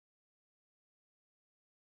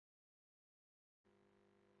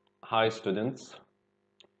Hi students,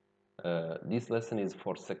 this lesson is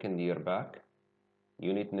for second year back,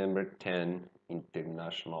 unit number 10,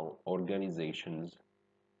 International Organizations,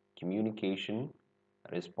 Communication,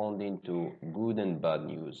 responding to good and bad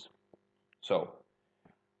news. So,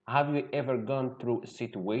 have you ever gone through a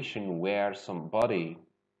situation where somebody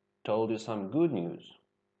told you some good news,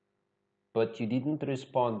 but you didn't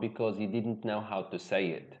respond because you didn't know how to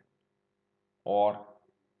say it? Or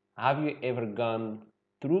have you ever gone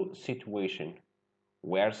through a situation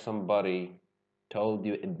where somebody told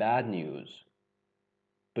you a bad news,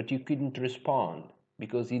 but you couldn't respond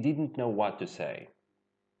because you didn't know what to say?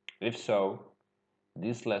 If so,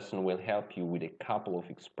 this lesson will help you with a couple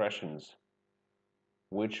of expressions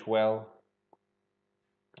which will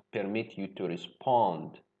permit you to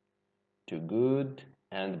respond to good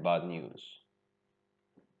and bad news.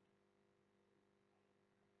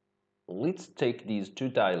 Let's take these two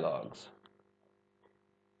dialogues.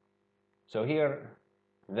 So here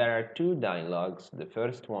there are two dialogues. The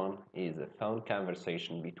first one is a phone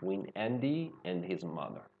conversation between Andy and his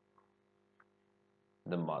mother.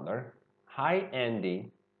 The mother: "Hi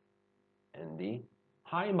Andy." Andy: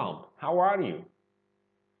 "Hi Mom, how are you?"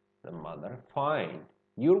 The mother: "Fine.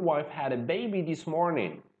 Your wife had a baby this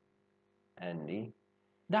morning." Andy: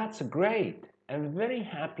 "That's great. I'm very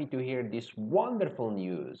happy to hear this wonderful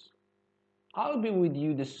news. I'll be with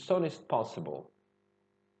you the soonest possible."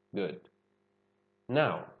 Good.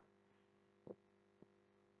 Now,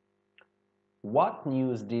 what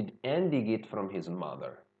news did Andy get from his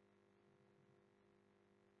mother?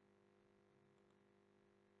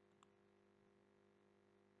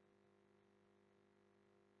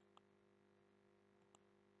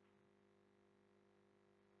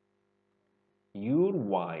 Your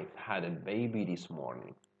wife had a baby this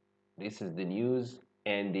morning. This is the news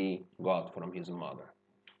Andy got from his mother.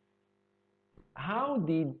 How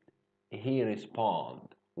did he respond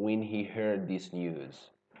when he heard this news?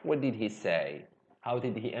 What did he say? How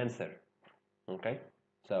did he answer? Okay,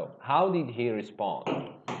 so how did he respond?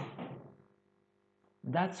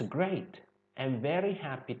 "That's great. I'm very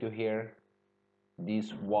happy to hear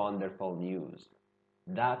this wonderful news."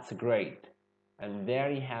 That's great. I'm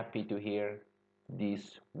very happy to hear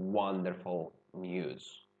this wonderful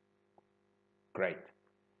news. Great.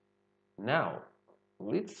 Now,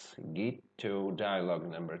 let's get to dialogue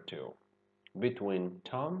number 2 between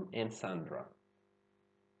Tom and Sandra.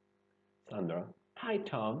 Sandra: "Hi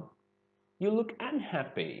Tom, you look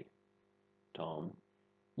unhappy." Tom: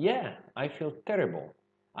 "Yeah, I feel terrible.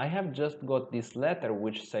 I have just got this letter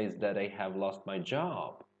which says that I have lost my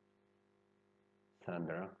job."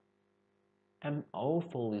 Sandra: "I'm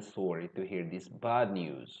awfully sorry to hear this bad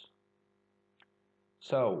news."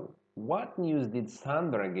 So, what news did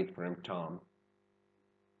Sandra get from Tom?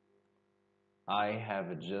 "I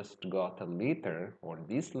have just got a letter, or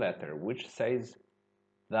this letter, which says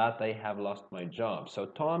that I have lost my job." So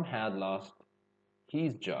Tom had lost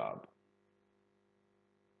his job.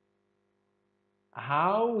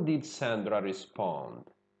 How did Sandra respond?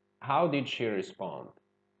 How did she respond?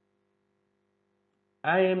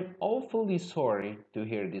 "I am awfully sorry to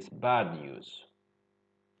hear this bad news."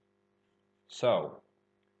 So,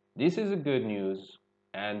 this is a good news,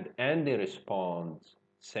 and Andy responds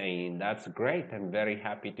saying, "That's great, I'm very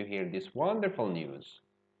happy to hear this wonderful news."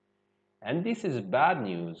 And this is bad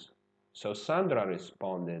news, so Sandra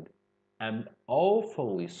responded, "I'm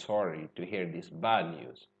awfully sorry to hear this bad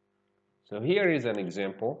news." So here is an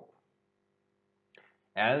example,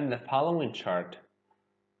 and the following chart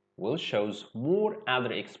will show more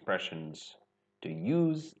other expressions to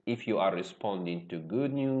use if you are responding to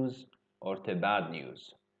good news or to bad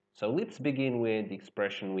news. So let's begin with the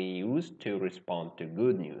expression we use to respond to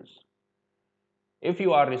good news. If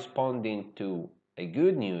you are responding to a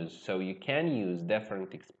good news, so you can use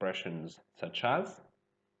different expressions such as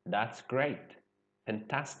 "that's great,"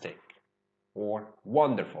 "fantastic," or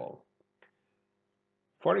 "wonderful."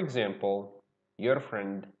 For example, your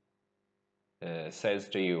friend says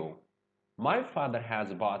to you, "My father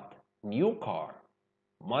has bought new car."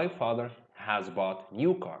 My father has bought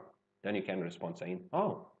new car. Then you can respond saying,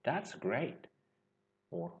 "Oh, that's great,"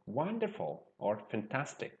 or "wonderful," or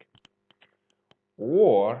 "fantastic."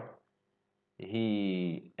 Or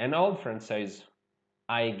an old friend says,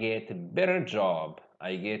 "I get a better job."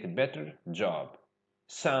 I get a better job.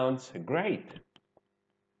 Sounds great.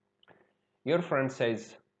 Your friend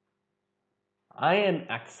says, "I am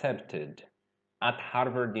accepted at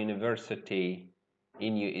Harvard University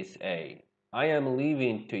in USA. I am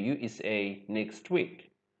leaving to USA next week."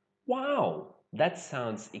 Wow, that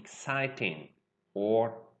sounds exciting.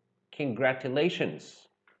 Or "congratulations."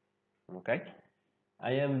 Okay?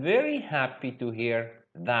 I am very happy to hear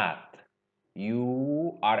that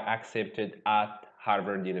you are accepted at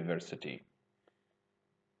Harvard University.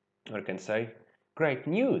 Or you can say, great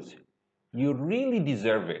news, you really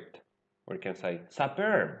deserve it. Or you can say,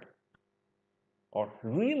 superb. Or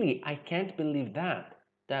really, I can't believe that.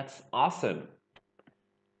 That's awesome.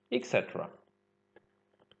 Etc.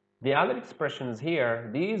 The other expressions here,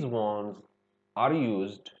 these ones are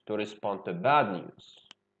used to respond to bad news.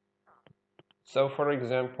 So for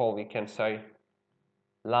example, we can say,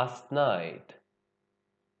 last night,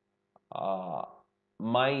 uh,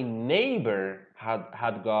 my neighbor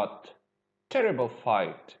had got terrible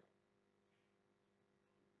fight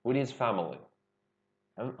with his family.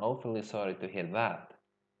 I'm awfully sorry to hear that.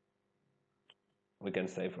 We can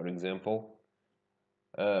say, for example,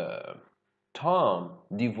 uh, Tom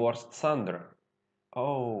divorced Sandra.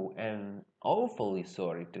 Oh, I'm awfully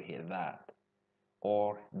sorry to hear that.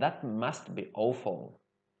 Or that must be awful.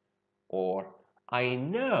 Or I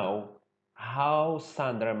know how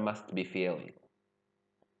Sandra must be feeling.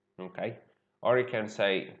 Okay? Or you can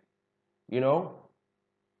say, you know,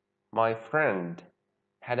 my friend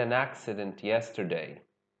had an accident yesterday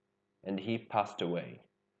and he passed away.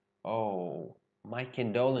 Oh, my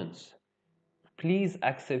condolence. Please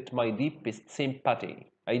accept my deepest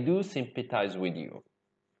sympathy. I do sympathize with you.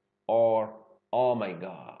 Or, oh my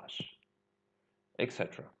gosh,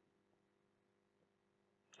 etc.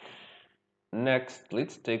 Next,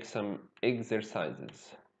 let's take some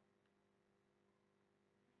exercises.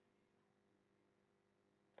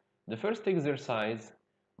 The first exercise,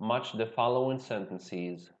 match the following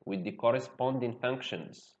sentences with the corresponding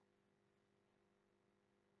functions.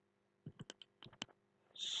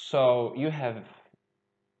 So you have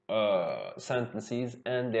sentences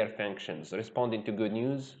and their functions, responding to good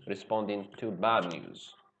news, responding to bad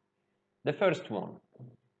news. The first one,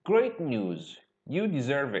 great news, you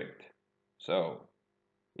deserve it. So,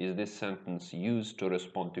 is this sentence used to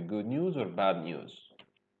respond to good news or bad news?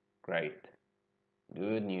 Great,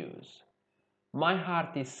 good news. My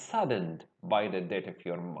heart is saddened by the death of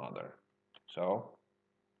your mother. So,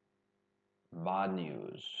 bad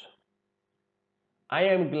news. I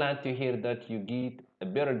am glad to hear that you get a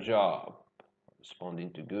better job.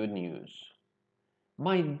 Responding to good news.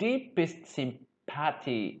 My deepest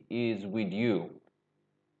sympathy is with you.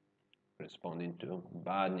 Responding to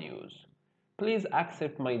bad news. Please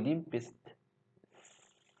accept my deepest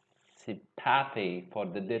sympathy for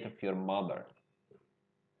the death of your mother.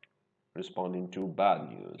 Responding to bad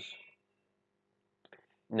news.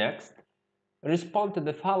 Next, respond to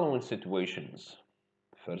the following situations.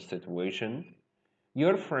 First situation,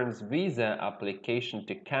 your friend's visa application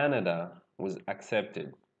to Canada was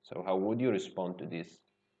accepted. So how would you respond to this?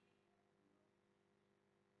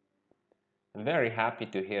 I'm very happy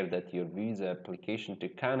to hear that your visa application to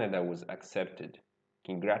Canada was accepted.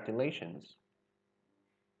 Congratulations.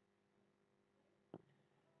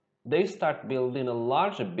 They start building a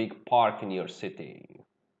large, big park in your city.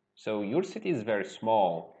 So your city is very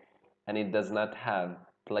small and it does not have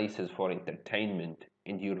places for entertainment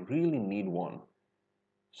and you really need one.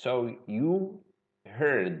 So you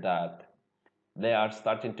heard that they are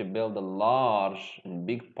starting to build a large and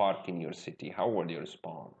big park in your city. How would you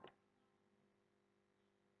respond?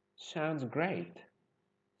 Sounds great.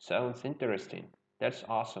 Sounds interesting. That's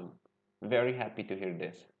awesome. Very happy to hear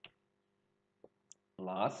this.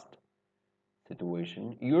 Last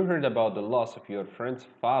situation. You heard about the loss of your friend's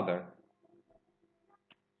father.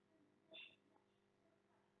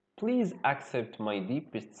 Please accept my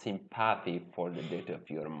deepest sympathy for the death of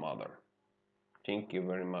your mother. Thank you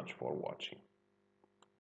very much for watching.